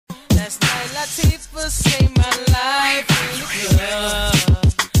Last night Latifah saved my life in the club.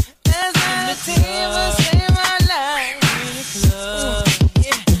 Last night Latifah saved my life in the club.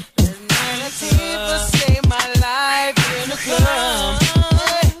 Yeah. Last night Latifah saved my life in the club.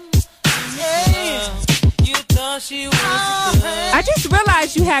 You thought she was I just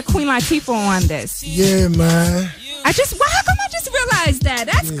realized you had Queen Latifah on this. Yeah, man. How come I just realized that?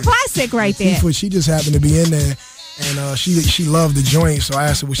 That's classic right there. Latifah, she just happened to be in there. And she loved the joint, so I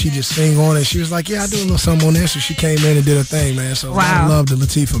asked her would she just sing on it. She was like, yeah, I do a little something on there. So she came in and did her thing, man. So I love the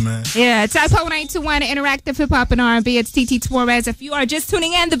Latifah, man. Yeah, Type 921 Interactive Hip Hop and R&B. It's TT Torrez. If you are just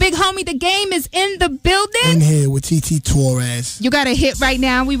tuning in, the big homie, the game is in the building. In here with TT Torrez. You got a hit right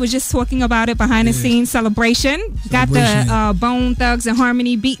now. We were just talking about it behind the scenes. Celebration. Got the Bone Thugs and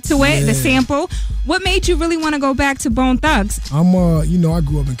Harmony beat to it, the sample. What made you really want to go back to Bone Thugs? I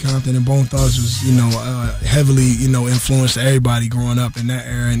grew up in Compton, and Bone Thugs was, heavily, influenced everybody growing up in that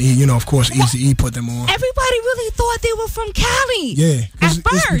era. And, of course, Eazy-E put them on. Everybody really thought they were from Cali. Yeah. At first.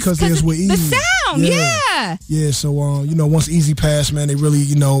 It's because they was with Eazy. The sound, yeah. Yeah, so, once Eazy passed, man, they really,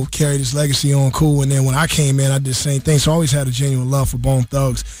 carried his legacy on cool. And then when I came in, I did the same thing. So I always had a genuine love for Bone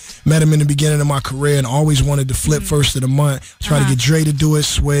Thugs. Met him in the beginning of my career and always wanted to flip first of the month. Try to get Dre to do it,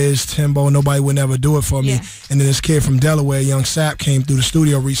 Swizz, Timbo. Nobody would never do it for me. And then this kid from Delaware, Young Sap, came through the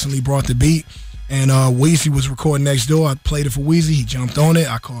studio recently, brought the beat. And Weezy was recording next door. I played it for Weezy. He jumped on it.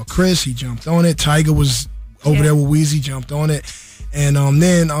 I called Chris. He jumped on it. Tiger was over there with Weezy, jumped on it. And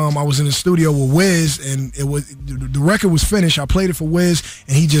then I was in the studio with Wiz, and the record was finished. I played it for Wiz,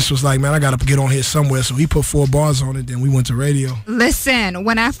 and he just was like, man, I got to get on here somewhere. So he put 4 bars on it, then we went to radio. Listen,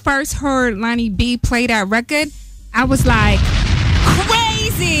 when I first heard Lonnie B play that record, I was like,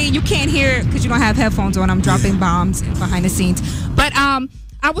 crazy. You can't hear it because you don't have headphones on. I'm dropping bombs behind the scenes. But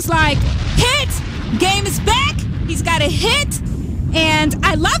I was like, hit, game is back. He's got a hit, and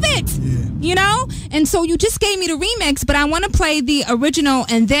I love it. And so you just gave me the remix, but I want to play the original,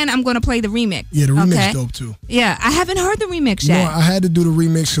 and then I'm going to play the remix. Yeah, the remix dope too. Yeah, I haven't heard the remix yet. I had to do the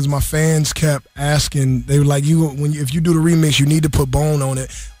remix because my fans kept asking. They were like, if you do the remix, you need to put Bone on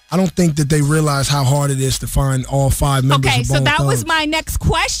it. I don't think that they realize how hard it is to find all 5 members of Bone so that Thugs. was my next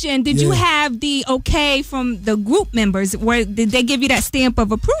question. Did you have the okay from the group members? Did they give you that stamp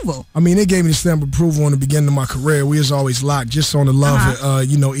of approval? I mean, they gave me the stamp of approval in the beginning of my career. We was always locked just on the love,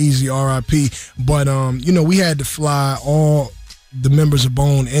 Easy R.I.P. But, we had to fly all the members of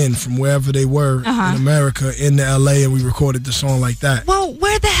Bone in from wherever they were in America into L.A., and we recorded the song like that. Well,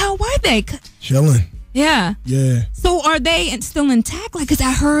 where the hell were they? Chilling. Yeah. Yeah. So are they still intact? Like, because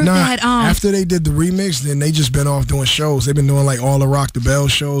I heard that. After they did the remix, then they just been off doing shows. They've been doing like all the Rock the Bell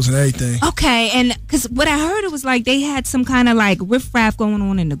shows and everything. Okay, and because what I heard, it was like they had some kind of like riffraff going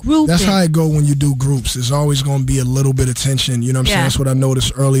on in the group. That's how it go when you do groups. There's always going to be a little bit of tension. You know what I'm saying? That's what I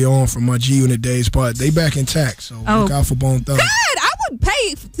noticed early on from my G Unit days. But they back intact, so look out for Bone Thugs. Good. I would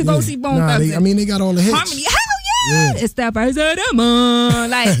pay to go see Bone Thugs. They got all the hits. Harmony. Hell yeah! It's that first of the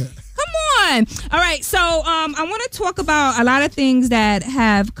month. Like. Come on. All right, so I want to talk about a lot of things that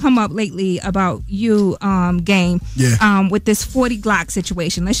have come up lately about you, Game, with this 40 Glock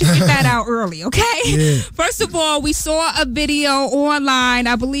situation. Let's just get that out early, okay? Yeah. First of all, we saw a video online.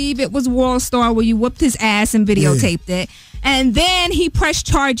 I believe it was Worldstar where you whooped his ass and videotaped it. And then he pressed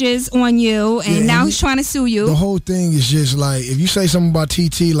charges on you, and now he's trying to sue you. The whole thing is just like, if you say something about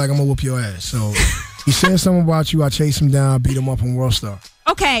TT, like, I'm going to whoop your ass. So he said something about you, I chase him down, I beat him up on Worldstar.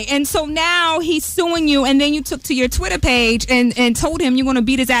 Okay, and so now he's suing you, and then you took to your Twitter page and told him you're going to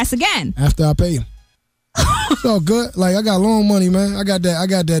beat his ass again. After I pay him. It's all good. Like, I got loan money, man. I got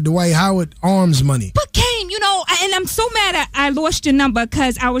that Dwight Howard arms money. But Game, and I'm so mad I lost your number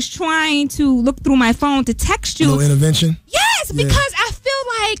because I was trying to look through my phone to text you. A little intervention? Yes, because I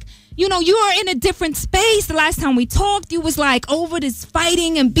feel like, you were in a different space. The last time we talked, you was like over this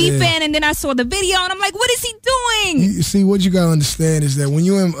fighting and beefing, and then I saw the video, and I'm like, what is he doing? You see, what you got to understand is that when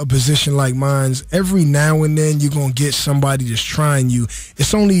you're in a position like mine, every now and then you're going to get somebody that's trying you.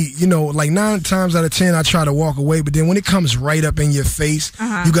 It's only, like 9 times out of 10, I try to walk away, but then when it comes right up in your face,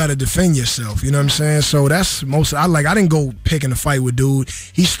 you got to defend yourself. You know what I'm saying? So that's I didn't go picking a fight with dude.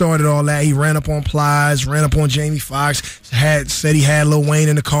 He started all that. He ran up on Plies, ran up on Jamie Foxx, said he had Lil Wayne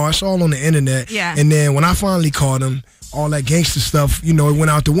in the car. It's all on the internet. Yeah. And then when I finally caught him, all that gangster stuff, it went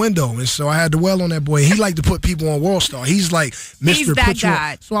out the window. And so I had to well on that boy. He liked to put people on Worldstar. He's like, Mr. Put You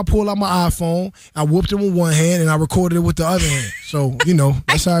on. So I pulled out my iPhone, I whooped him with one hand, and I recorded it with the other hand. So,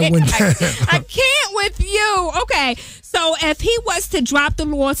 that's how it went down. I can't with you. Okay. So if he was to drop the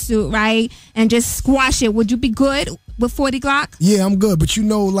lawsuit, right, and just squash it, would you be good with 40 Glock? Yeah, I'm good. But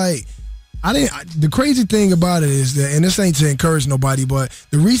The crazy thing about it is that, and this ain't to encourage nobody, but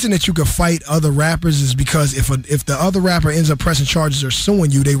the reason that you can fight other rappers is because if the other rapper ends up pressing charges or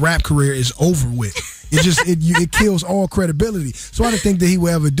suing you, their rap career is over with. It kills all credibility. So I didn't think that he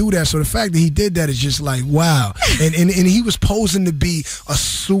would ever do that. So the fact that he did that is just like, wow. And he was posing to be a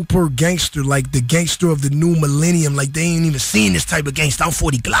super gangster, like the gangster of the new millennium. Like they ain't even seen this type of gangster. I'm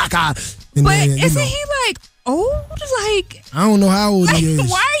 40 Glock. But isn't he like old? Like I don't know how old he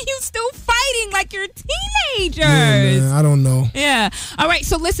is. Why are you still fighting like you're teenagers? Yeah, man, I don't know. Yeah. All right.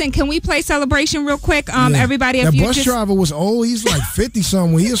 So listen, can we play Celebration real quick? Everybody, if that you bus driver was old. He's like 50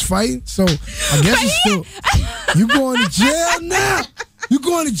 something when he was fighting. So I guess he's still. You going to jail now? You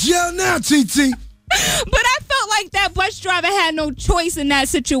going to jail now, TT? But I felt like that bus driver had no choice in that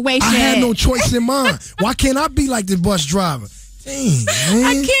situation. I had no choice in mine. Why can't I be like the bus driver? Dang, man.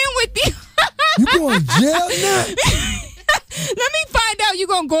 I can't with you. You going to jail now? Let me find out. You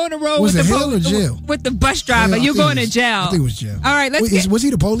gonna go on the road was with it hell or jail? With the bus driver. You're going to jail. I think it was jail. All right, was he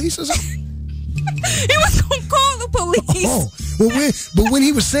the police or something? He was gonna call the police. Well, when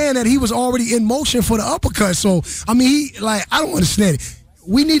he was saying that, he was already in motion for the uppercut. So I mean, I don't understand it.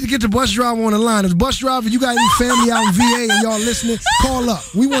 We need to get the bus driver on the line. If the bus driver, you got any family out in VA and y'all listening, call up.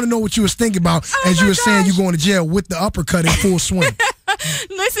 We want to know what you was thinking about as you were saying you going to jail with the uppercut in full swing.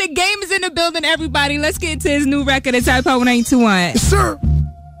 Listen, Game is in the building, everybody. Let's get into his new record. It's iPod 1821. Yes, sir.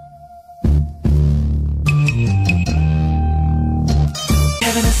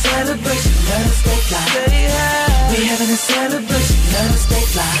 Having a celebration, let us stay fly. We're having a celebration, let us stay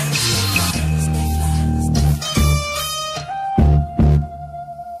fly.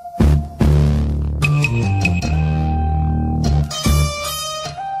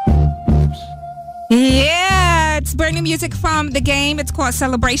 Yeah, it's brand new music from the Game. It's called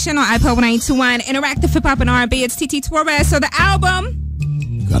Celebration on iPod 1821. Interactive hip hop and R&B. It's TT Torrez. So the album.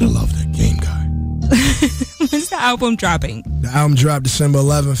 You gotta love that Game guy. When's the album dropping? The album dropped December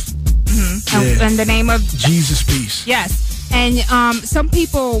 11th. Yeah. And the name of Jesus Peace. Yes. And some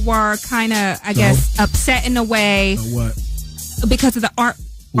people were kind of, I guess, upset in a way. What? Because of the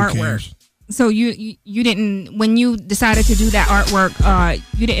artwork. Cares? So you didn't, when you decided to do that artwork,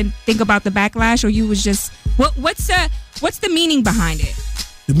 you didn't think about the backlash, or you was just what's the meaning behind it?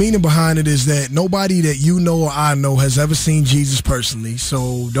 The meaning behind it is that nobody that you know or I know has ever seen Jesus personally.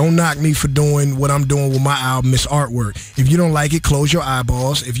 So don't knock me for doing what I'm doing with my album. It's artwork. If you don't like it, close your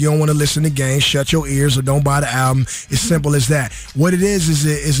eyeballs. If you don't want to listen to Game, shut your ears or don't buy the album. It's simple as that. What it is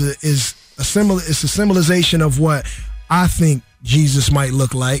a symbolization of what I think Jesus might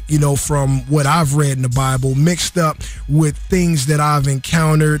look like, from what I've read in the Bible, mixed up with things that I've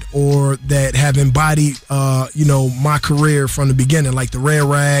encountered or that have embodied, my career from the beginning, like the red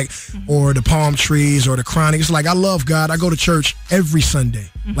rag or the palm trees or the chronic. It's like, I love God. I go to church every Sunday.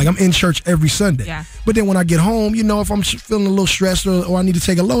 Like, I'm in church every Sunday. Yeah. But then when I get home, if I'm feeling a little stressed or I need to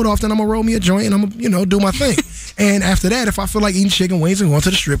take a load off, then I'm going to roll me a joint and I'm going to, do my thing. And after that, if I feel like eating chicken wings and going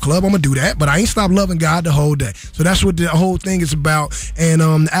to the strip club, I'm going to do that. But I ain't stopped loving God the whole day. So that's what the whole thing is about. And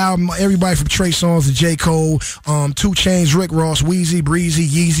the album, everybody from Trey Songz to J. Cole, 2 Chainz, Rick Ross, Weezy, Breezy,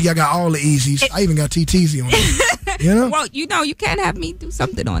 Yeezy. I got all the Easies. I even got TTZ on it. Well, you can't have me do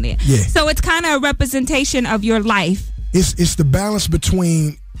something on it. Yeah. So it's kind of a representation of your life. It's the balance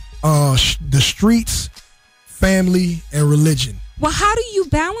between the streets, family, and religion. Well, how do you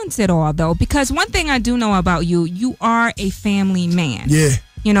balance it all, though? Because one thing I do know about you, you are a family man. Yeah.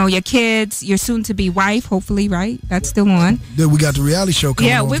 Your kids, your soon-to-be wife, hopefully, right? That's still on. Then we got the reality show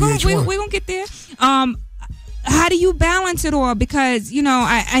coming on. Yeah, we're gonna get there. How do you balance it all? Because,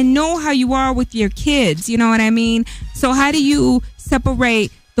 I know how you are with your kids, you know what I mean? So how do you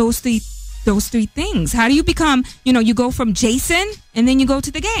separate those three things? How do you become, you go from Jason and then you go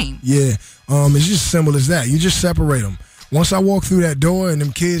to the Game? Yeah, it's just simple as that. You just separate them. Once I walk through that door and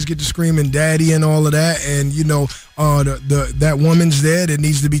them kids get to screaming daddy and all of that, and that woman's there that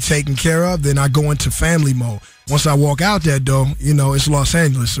needs to be taken care of, then I go into family mode. Once I walk out that door, it's Los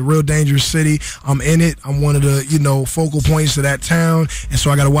Angeles. It's a real dangerous city. I'm in it. I'm one of the, focal points of that town. And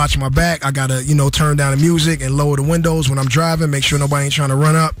so I got to watch my back. I got to, turn down the music and lower the windows when I'm driving, make sure nobody ain't trying to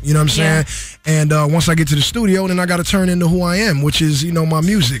run up. You know what I'm saying? And once I get to the studio, then I got to turn into who I am, which is, my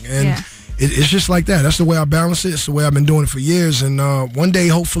music. And it's just like that. That's the way I balance it. It's the way I've been doing it for years. And one day,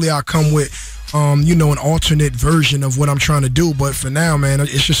 hopefully, I'll come with, an alternate version of what I'm trying to do. But for now, man,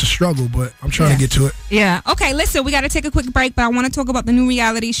 it's just a struggle. But I'm trying to get to it. Yeah. Okay, listen, we got to take a quick break, but I want to talk about the new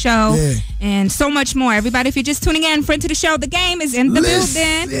reality show and so much more. Everybody, if you're just tuning in, friend to the show, the Game is in the building.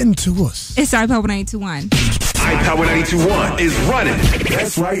 Listen to us. It's iPod 1821. iPod 1821 is running.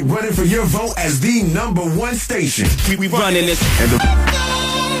 That's right, running for your vote as the #1 station. We running this. And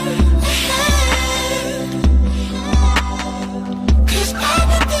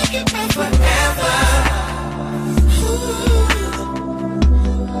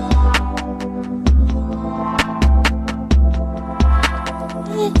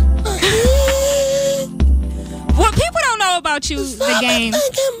game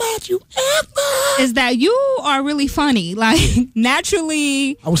thinking about you ever. is that you are really funny. Like,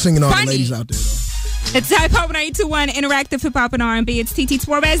 naturally I was singing all funny. the ladies out there, though. It's Hip Hop 921 Interactive Hip Hop and R&B. It's TT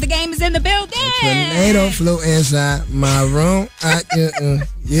Torrez. The game is in the building. Tornado flew inside my room.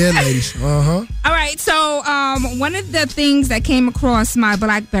 Yeah, ladies. Uh-huh. All right, so one of the things that came across my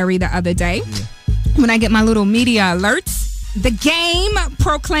BlackBerry the other day, when I get my little media alerts, the game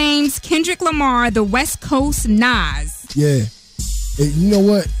proclaims Kendrick Lamar the West Coast Nas. Yeah. You know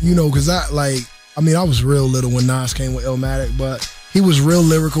what? Because I was real little when Nas came with Illmatic, but he was real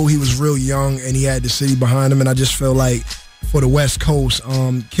lyrical. He was real young, and he had the city behind him. And I just feel like for the West Coast,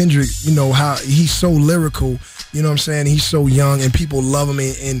 Kendrick, how he's so lyrical. You know what I'm saying? He's so young, and people love him.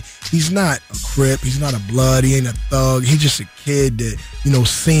 And he's not a Crip. He's not a Blood. He ain't a thug. He's just a kid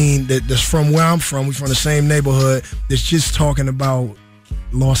that, that's from where I'm from. We're from the same neighborhood. That's just talking about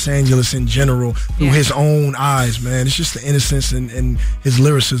Los Angeles in general through his own eyes, man. It's just the innocence and his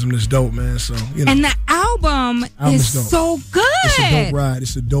lyricism that's dope, man. So, And the album is dope. so good. It's a dope ride.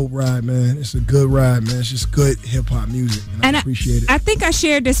 It's a dope ride, man. It's a good ride, man. It's just good hip-hop music, and I appreciate it. I think I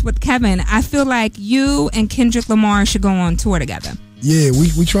shared this with Kevin. I feel like you and Kendrick Lamar should go on tour together. Yeah,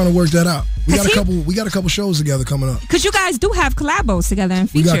 we trying to work that out. We got a couple shows together coming up. Because you guys do have collabos together and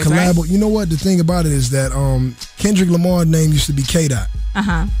features, We got collabo. right? You know what? The thing about it is that Kendrick Lamar's name used to be K-Dot.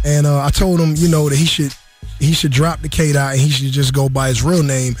 Uh-huh. And I told him, that he should drop the K-Dot and he should just go by his real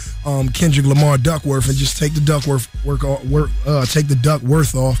name, Kendrick Lamar Duckworth, and just take the Duckworth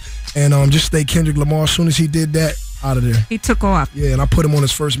off, and just stay Kendrick Lamar. As soon as he did that, out of there. He took off. Yeah, and I put him on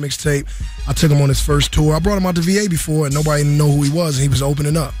his first mixtape. I took him on his first tour. I brought him out to VA before, and nobody didn't know who he was, and he was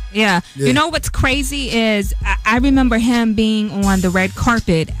opening up. Yeah. You know what's crazy is I remember him being on the red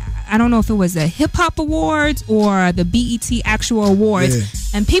carpet. I don't know if it was the Hip Hop Awards or the BET actual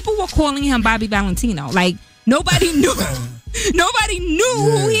awards, and people were calling him Bobby Valentino. Like, nobody knew. Nobody knew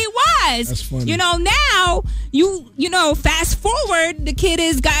who he was. That's funny. Now fast forward, the kid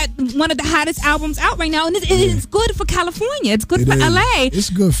has got one of the hottest albums out right now, and it's good for California. It's good for LA. It's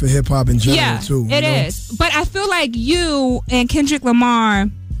good for hip hop in general too. It is. But I feel like you and Kendrick Lamar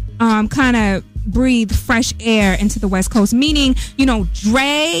kind of breathe fresh air into the West Coast, meaning,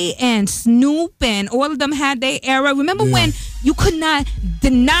 Dre and Snoop and all of them had their era. Remember when you could not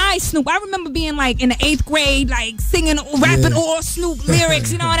deny Snoop? I remember being like in the 8th grade, like singing, rapping all Snoop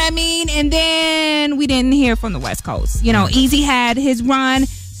lyrics, you know what I mean? And then we didn't hear from the West Coast. Easy had his run,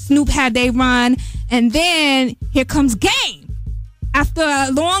 Snoop had their run, and then here comes Game. After a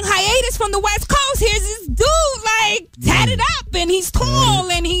long hiatus from the West Coast, here's this dude like tatted up, and he's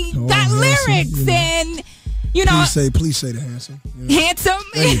tall, and he got lyrics, and Please say the handsome. Handsome.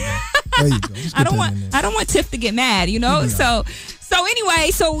 There you go. I don't want Tiff to get mad, So anyway,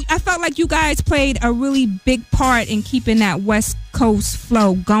 I felt like you guys played a really big part in keeping that West Coast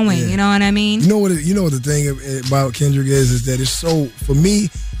flow going. You know what I mean? You know what the thing about Kendrick is that it's so, for me,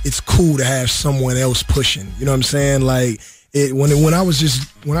 it's cool to have someone else pushing. You know what I'm saying? Like, when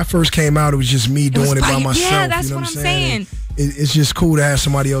I first came out, it was just me doing it by myself. Yeah, that's you know what I'm saying. It's just cool to have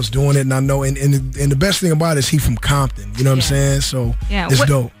somebody else doing it, and I know. And the best thing about it is he from Compton. You know what I'm saying? So it's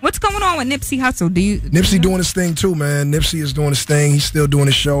dope. What's going on with Nipsey Hussle? Nipsey doing his thing too, man. Nipsey is doing his thing. He's still doing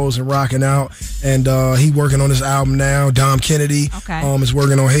his shows and rocking out, and he working on his album now. Dom Kennedy is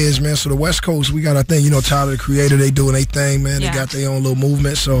working on his, man. So the West Coast, we got our thing. Tyler the Creator, they doing their thing, man. They got their own little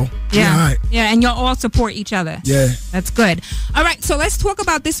movement. So all right. Yeah, and y'all all support each other. Yeah, that's good. All right, so let's talk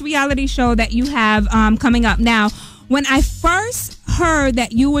about this reality show that you have coming up now. When I first heard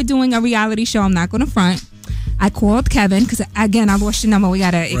that you were doing a reality show, I'm not going to front, I called Kevin because, again, I lost your number. We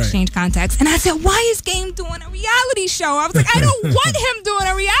got to exchange contacts. And I said, why is Game doing a reality show? I was like, I don't want him doing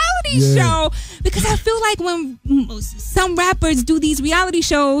a reality show. Because I feel like when some rappers do these reality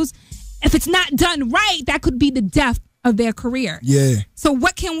shows, if it's not done right, that could be the death of their career. Yeah. So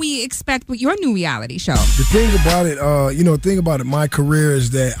what can we expect with your new reality show? The thing about it, my career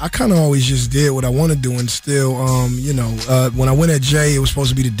is that I kind of always just did what I want to do, and still, when I went at Jay, it was supposed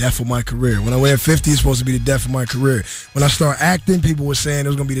to be the death of my career. When I went at 50, it's supposed to be the death of my career. When I started acting, people were saying it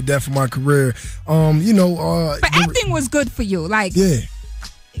was going to be the death of my career. But acting was good for you, like. Yeah.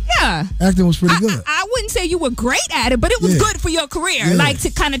 Acting was pretty good. I wouldn't say you were great at it, but it was good for your career, like to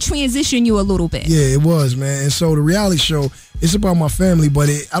kind of transition you a little bit. Yeah, it was, man. And so the reality show, it's about my family, but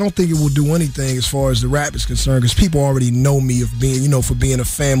I don't think it will do anything as far as the rap is concerned, because people already know me of being, for being a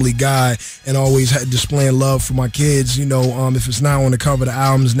family guy and always displaying love for my kids, if it's not on the cover of the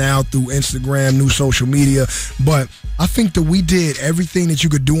albums, now through Instagram, new social media. But I think that we did everything that you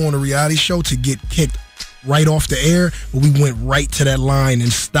could do on a reality show to get kicked right off the air, but we went right to that line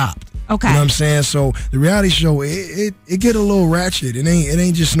and stopped. Okay. You know what I'm saying? So the reality show, it get a little ratchet. It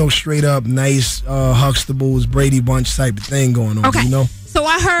ain't just no straight up nice Huxtables, Brady Bunch type of thing going on. Okay. You know? So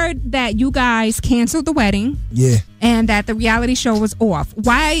I heard that you guys canceled the wedding. Yeah. And that the reality show was off.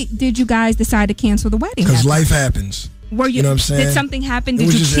 Why did you guys decide to cancel the wedding? Because life happens. Were you know what I'm saying? Did something happen? Did it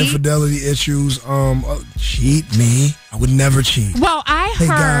was you just cheat? Infidelity issues. Cheat me? I would never cheat. Well, Hey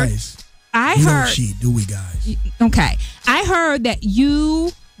guys, we don't cheat, do we, guys? Okay. I heard that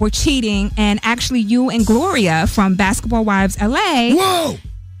you were cheating, and actually you and Gloria from Basketball Wives LA Whoa!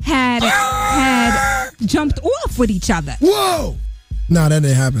 had jumped off with each other. Whoa! No, that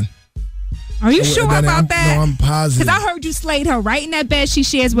didn't happen. Are you sure about that? No, I'm positive. Because I heard you slayed her right in that bed she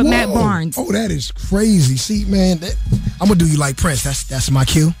shares with Matt Barnes. Oh, that is crazy. See, man, I'm going to do you like Prince. That's my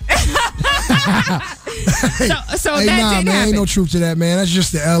cue. So hey, that man, didn't happen. Ain't no truth to that, man. That's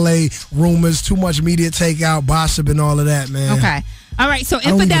just the LA rumors, too much media takeout, gossip, and all of that, man. Okay. All right, so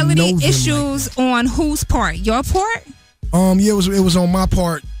infidelity issues on whose part? Your part? Yeah, it was on my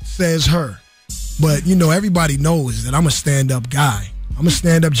part, says her. But, everybody knows that I'm a stand-up guy. I'm a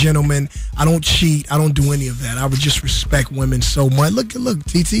stand-up gentleman. I don't cheat. I don't do any of that. I would just respect women so much. Look,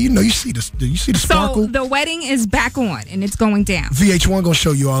 TT. You see the sparkle. So the wedding is back on and it's going down. VH1 gonna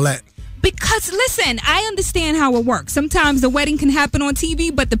show you all that. Because listen, I understand how it works. Sometimes the wedding can happen on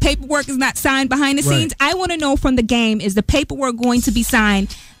TV, but the paperwork is not signed behind the scenes. I want to know from the game: is the paperwork going to be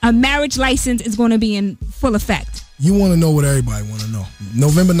signed? A marriage license is going to be in full effect. You want to know what everybody want to know.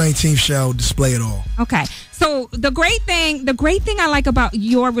 November 19th shall display it all. Okay. So the great thing I like about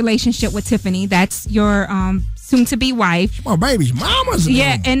your relationship with Tiffany, that's your soon-to-be wife. My baby's mama's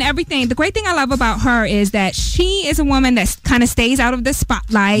mama. And everything. The great thing I love about her is that she is a woman that kind of stays out of the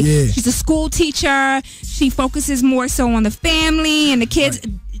spotlight. Yeah. She's a school teacher. She focuses more so on the family and the kids.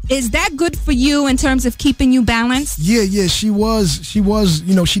 Right. Is that good for you in terms of keeping you balanced? Yeah, she was, she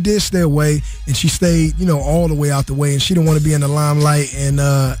did stay away, and she stayed, all the way out the way, and she didn't want to be in the limelight, and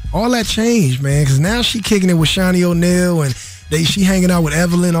all that changed, man, because now she kicking it with Shawnee O'Neal, and she hanging out with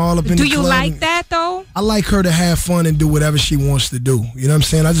Evelyn all up in the club. Do you like that, though? I like her to have fun and do whatever she wants to do. You know what I'm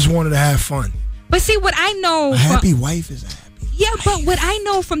saying? I just want her to have fun. But see, what I know... A happy wife is a happy wife. Yeah, but what I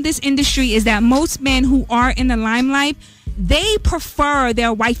know from this industry is that most men who are in the limelight... they prefer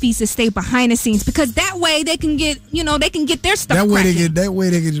their wifeys to stay behind the scenes because that way they can get, they can get their stuff. That way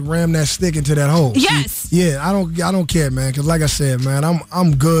they can ram that stick into that hole. Yes. See, yeah, I don't care, man. Because like I said, man,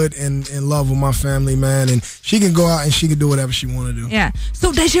 I'm good and in love with my family, man. And she can go out and she can do whatever she want to do. Yeah.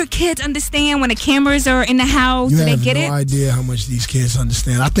 So does your kids understand when the cameras are in the house? Do they get it? You have no idea how much these kids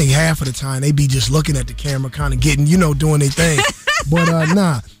understand. I think half of the time they be just looking at the camera, kind of getting, doing their thing. But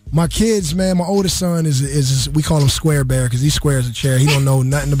nah. My kids, man, my oldest son is we call him Square Bear because he squares a chair. He don't know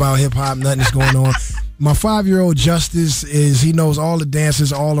nothing about hip-hop, nothing that's going on. My 5-year-old Justice he knows all the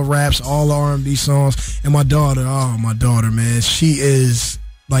dances, all the raps, all the R&B songs. And my daughter, man, she is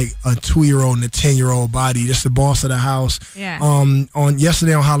like a 2-year-old and a 10-year-old body. Just the boss of the house. Yeah. On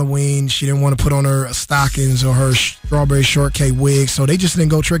yesterday on Halloween, she didn't want to put on her stockings or her strawberry shortcake wig, so they just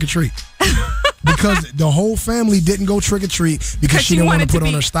didn't go trick-or-treat. Because the whole family didn't go trick-or-treat because she didn't want to put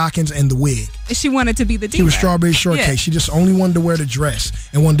on her stockings and the wig. She wanted to be the diva. She was strawberry shortcake. Yeah. She just only wanted to wear the dress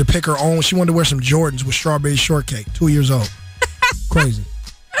and wanted to pick her own. She wanted to wear some Jordans with strawberry shortcake. 2 years old. Crazy.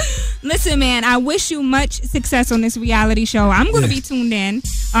 Listen, man, I wish you much success on this reality show. I'm going to be tuned in,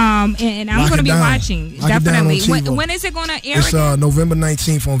 and I'm going to be watching. Definitely. When is it going to air? It's November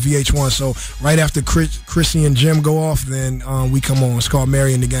 19th on VH1. So right after Chrissy and Jim go off, then we come on. It's called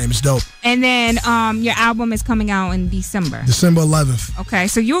Mary in the Game. It's dope. And then your album is coming out in December 11th. Okay,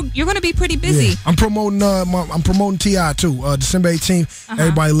 so you're going to be pretty busy. Yeah. I'm promoting T.I. too. December 18th.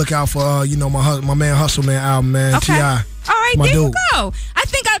 Everybody look out for my man Hustle Man album, man. Okay. T.I. All right, there you go. I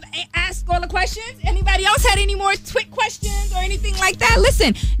think I've asked all the questions. Anybody else had any more quick questions or anything like that?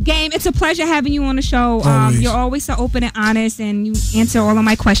 Listen, Game, it's a pleasure having you on the show. You're always so open and honest, and you answer all of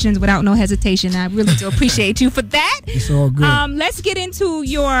my questions without no hesitation. I really do appreciate you for that. It's all good. Let's get into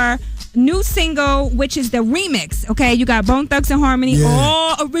your new single, which is the remix. Okay, you got Bone Thugs and Harmony,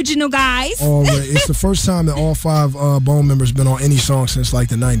 all original guys. It's the first time that all 5 Bone members been on any song since like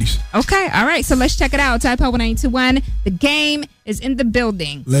the 90s. Okay, all right, so let's check it out. Type Power 921. The Game is in the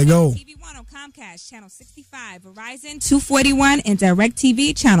building. Let go. TV1 on Comcast channel 65, Verizon 241, and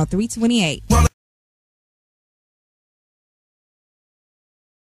DirecTV channel 328.